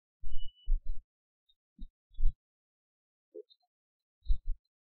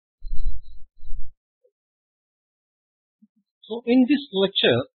So in this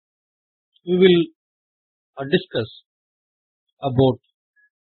lecture we will discuss about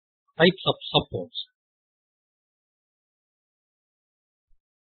types of supports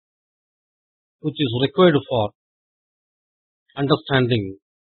which is required for understanding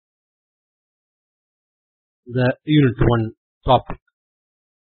the Unit 1 topic.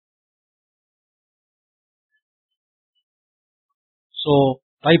 So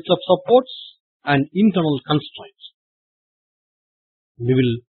types of supports and internal constraints we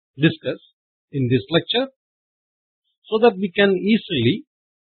will discuss in this lecture so that we can easily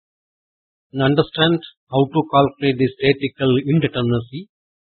understand how to calculate the statical indeterminacy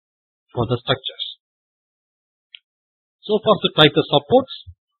for the structures. So for the type of supports,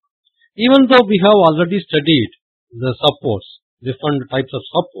 even though we have already studied the supports, different types of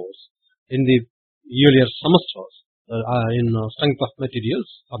supports in the earlier semesters in strength of materials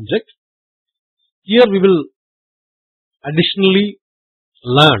subject, here we will additionally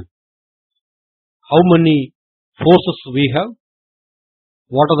learn how many forces we have,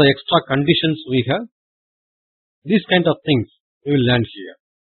 what are the extra conditions we have, these kind of things we will learn here.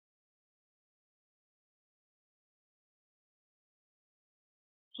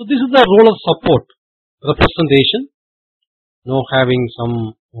 So this is the role of support representation, now having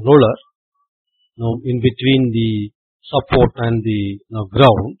some roller now in between the support and the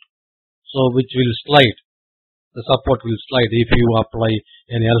ground, so which will slide. The support will slide if you apply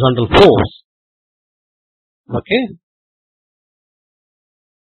an horizontal force. Okay.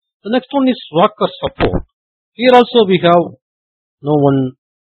 The next one is rocker support. Here also we have one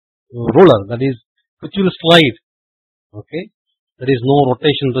roller, that is which will slide. Okay. There is no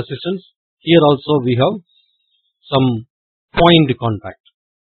rotation resistance. Here also we have some point contact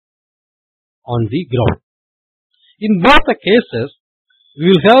on the ground. In both the cases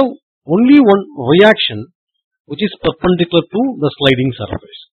we will have only one reaction which is perpendicular to the sliding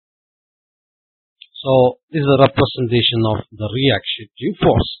surface. So this is a representation of the reactive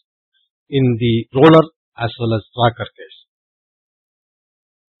force in the roller as well as rocker case.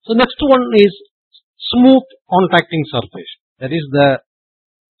 So next one is smooth contacting surface. That is the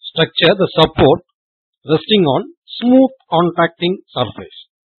structure, the support resting on smooth contacting surface.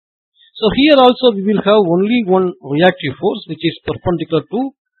 So here also we will have only one reactive force which is perpendicular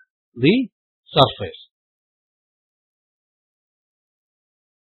to the surface.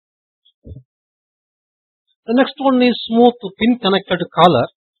 The next one is smooth pin connected collar.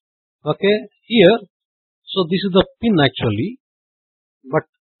 Okay, here, so this is the pin actually, but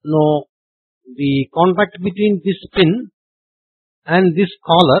no, the contact between this pin and this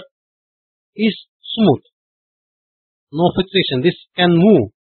collar is smooth. No fixation. This can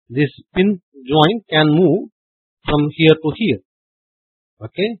move. This pin joint can move from here to here.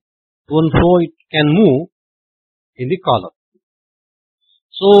 Okay, to and fro it can move in the collar.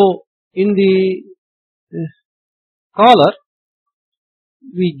 So in the collar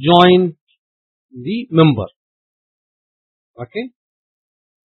we join the member. Okay,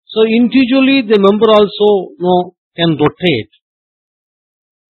 so individually the member also can rotate.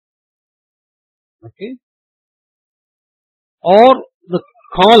 Okay, or the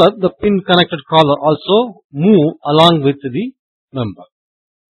collar, the pin connected collar also move along with the member.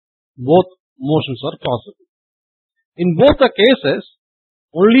 Both motions are possible. In both the cases,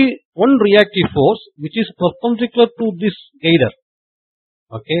 only one reactive force which is perpendicular to this guider,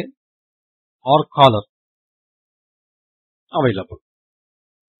 okay, or collar available,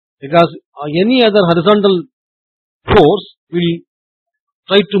 because any other horizontal force will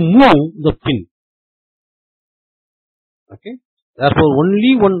try to move the pin. Okay, therefore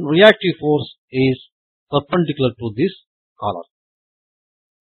only one reactive force is perpendicular to this collar.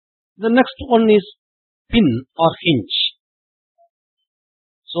 The next one is pin or hinge.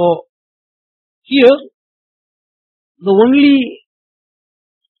 So here the only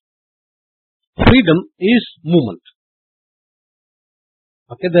freedom is movement.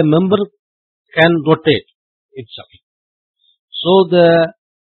 Okay, the member can rotate itself. So the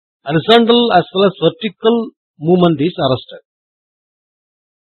horizontal as well as vertical movement is arrested.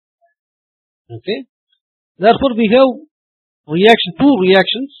 Okay, therefore we have two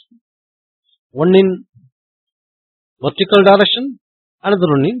reactions, one in vertical direction, another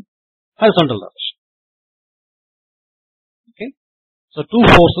one in horizontal direction. Okay, so two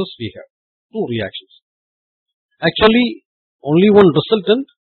forces we have, two reactions. Actually only one resultant,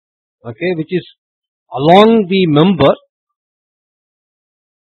 okay, which is along the member,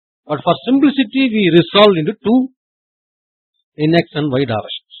 but for simplicity we resolved into two in x and y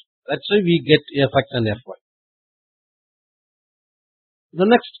directions. That's why we get fx and fy. The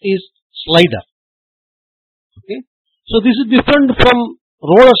next is slider. Okay, So this is different from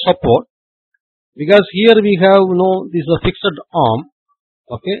roller support, because here we have this is a fixed arm.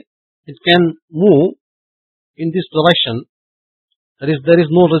 Okay, it can move in this direction. There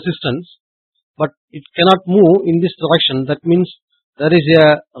is no resistance, but it cannot move in this direction. That means there is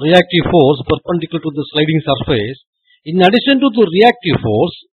a reactive force perpendicular to the sliding surface. In addition to the reactive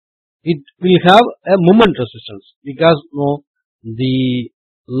force, it will have a moment resistance, because the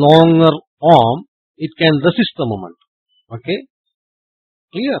longer arm, it can resist the moment. Okay,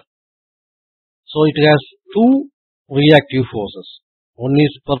 clear? So it has two reactive forces. One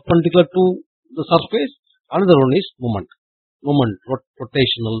is perpendicular to the surface, another one is moment,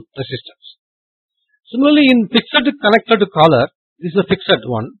 rotational resistance. Similarly, in fixed connected collar, this is a fixed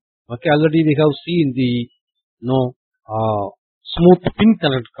one. Okay, already we have seen the smooth pin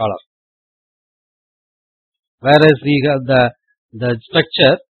connected collar, whereas we have the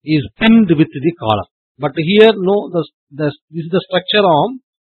structure is pinned with the collar. But here, this is the structure arm,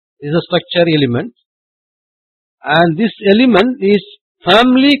 is a structure element, and this element is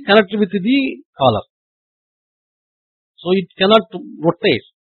firmly connected with the collar, so it cannot rotate.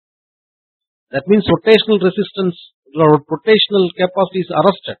 That means rotational resistance, rotational capacity is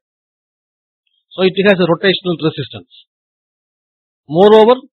arrested, so it has a rotational resistance.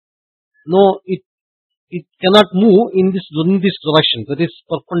 Moreover, it cannot move in this direction, that is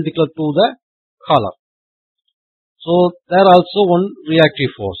perpendicular to the collar. So there also one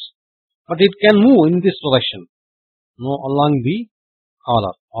reactive force, but it can move in this direction, along the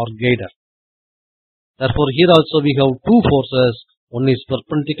collar or guider. Therefore, here also we have two forces. One is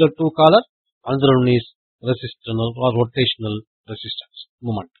perpendicular to collar, another one is resistance or rotational resistance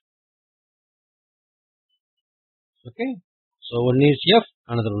moment. Okay, so one is F,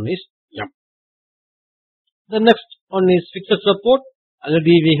 another one is M. The next one is fixed support.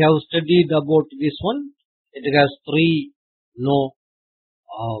 Already we have studied about this one. It has three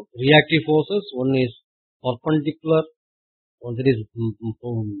reactive forces. One is perpendicular, one that is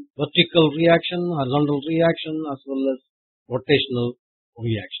vertical reaction, horizontal reaction, as well as rotational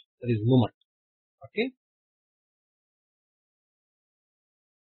reaction, that is moment. Okay.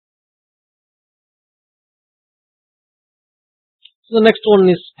 So the next one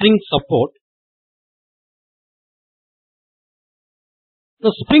is spring support. The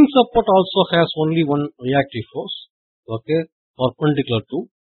spring support also has only one reactive force, okay, perpendicular to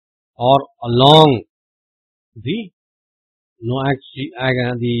or along the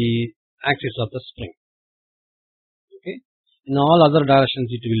axis of the spring. Okay, in all other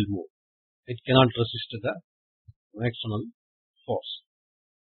directions it will move. It cannot resist the external force.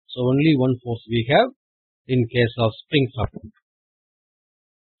 So only one force we have in case of spring support.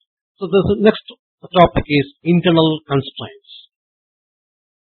 So the next topic is internal constraints.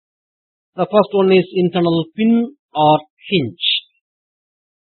 The first one is internal pin or hinge.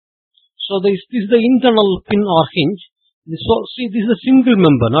 So this is the internal pin or hinge. So see, this is a single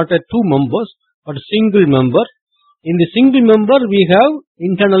member, not a two members, but a single member. In the single member, we have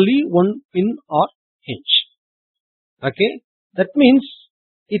internally one pin or hinge. Okay, that means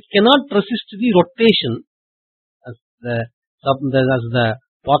it cannot resist the rotation as the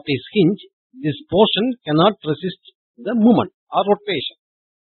part is hinge. This portion cannot resist the movement or rotation.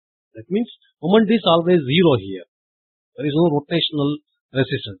 That means moment is always zero here. There is no rotational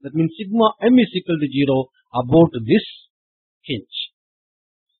resistance. That means sigma m is equal to 0 about this hinge.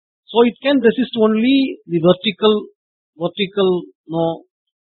 So it can resist only the vertical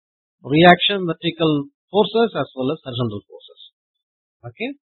reaction, vertical forces as well as horizontal forces.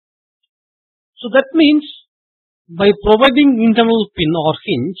 Okay. So that means by providing internal pin or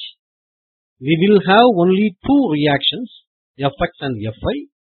hinge, we will have only two reactions, Fx and Fy,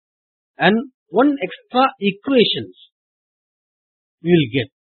 and one extra equations we will get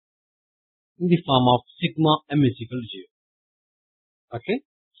in the form of sigma m is equal to 0. Okay,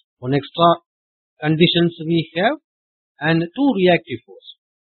 one extra conditions we have and two reactive force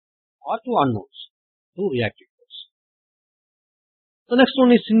or two unknowns, two reactive force. The next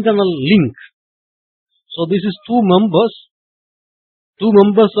one is internal link. So this is two members. Two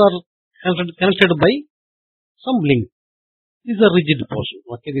members are connected by some link. This is a rigid portion.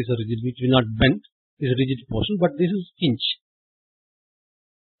 Okay, this is a rigid, which will not bend. This is a rigid portion, but this is hinge.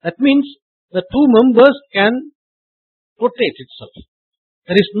 That means the two members can rotate itself.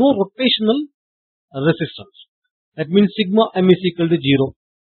 There is no rotational resistance. That means sigma m is equal to 0.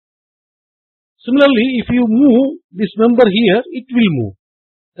 Similarly, if you move this member here, it will move.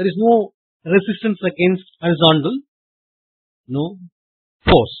 There is no resistance against horizontal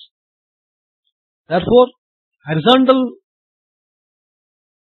force. Therefore, horizontal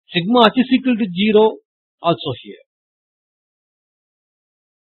sigma h is equal to 0 also here.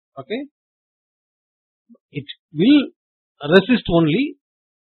 Okay, it will resist only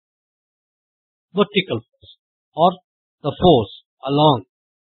vertical force or the force along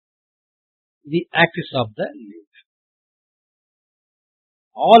the axis of the link.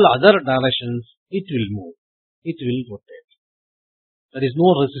 All other directions it will move, it will rotate. There is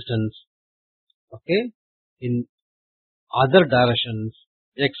no resistance, okay, in other directions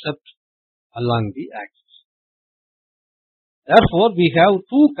except along the axis. Therefore, we have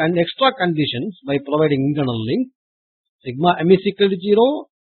two extra conditions by providing internal link, sigma m is equal to 0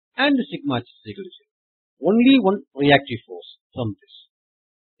 and sigma h is equal to 0. Only one reactive force from this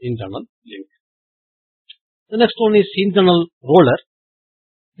internal link. The next one is internal roller.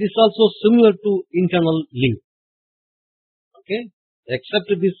 This is also similar to internal link. Okay, except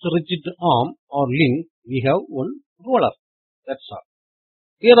this rigid arm or link, we have one roller. That's all.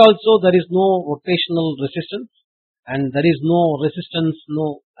 Here also there is no rotational resistance and there is no resistance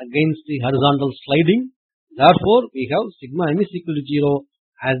against the horizontal sliding. Therefore, we have sigma m is equal to 0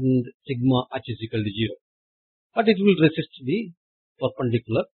 and sigma h is equal to 0. But it will resist the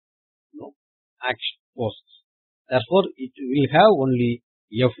perpendicular action forces. Therefore, it will have only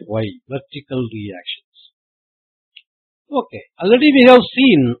Fy, vertical reactions. Okay, already we have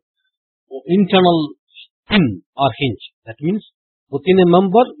seen internal pin or hinge. That means within a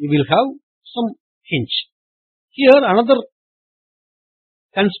member we will have some hinge. Here another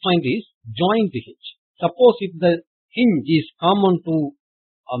constraint is joint hinge. Suppose if the hinge is common to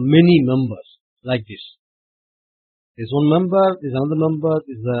many members like this. There is one member, there is another member,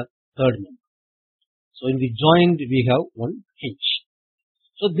 there is a third member. So in the joint we have one hinge.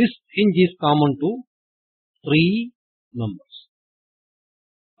 So this hinge is common to 3 members.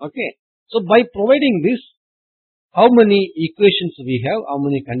 Okay. So by providing this, how many equations we have, how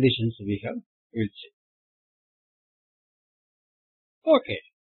many conditions we have, we will see. Okay.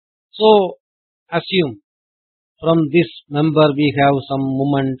 So assume from this member we have some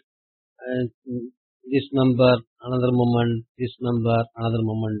moment, this member, another moment, this member, another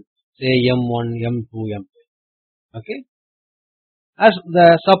moment, say M1, M2, M3. Okay. As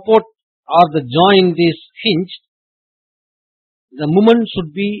the support or the joint is hinged, the moment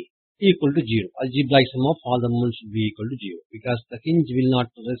should be equal to 0. Algebraic sum of all the moments should be equal to 0 because the hinge will not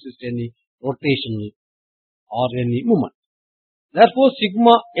resist any rotational or any moment. Therefore,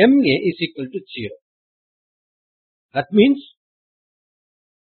 sigma MA is equal to 0. That means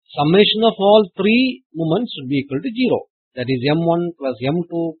summation of all 3 moments should be equal to 0. That is M1 plus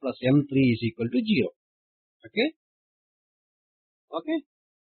M2 plus M3 is equal to 0. Okay. Okay.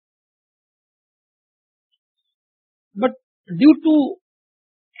 But due to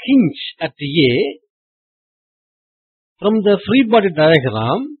hinge at A, from the free body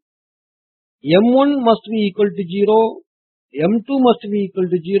diagram, M1 must be equal to 0, M2 must be equal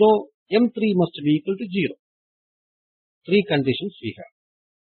to 0, M3 must be equal to 0. 3 conditions we have,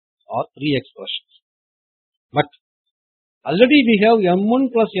 or 3 expressions. But already we have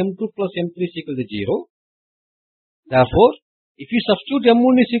M1 plus M2 plus M3 is equal to 0. Therefore, if you substitute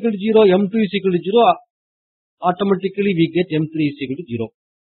M1 is equal to 0, M2 is equal to 0, automatically we get M3 is equal to 0.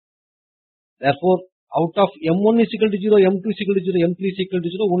 Therefore, out of M1 is equal to 0, M2 is equal to 0, M3 is equal to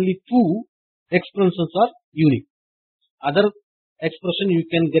 0, only 2 expressions are unique. Other expression you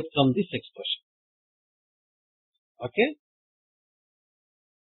can get from this expression. Okay.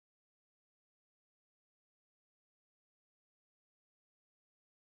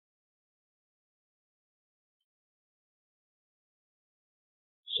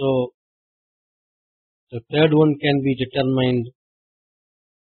 So, the third one can be determined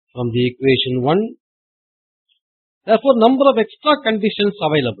from the equation 1. Therefore, number of extra conditions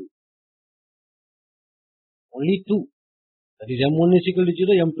available. Only 2. That is M1 is equal to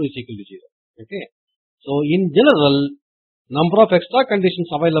 0, M2 is equal to 0. Okay. So, in general, number of extra conditions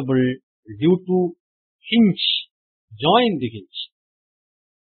available due to hinge, joined hinge,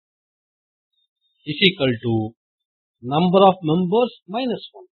 is equal to number of members minus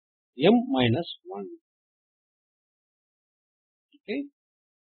 1. M minus 1. Okay.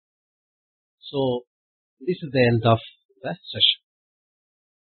 So, this is the end of the session.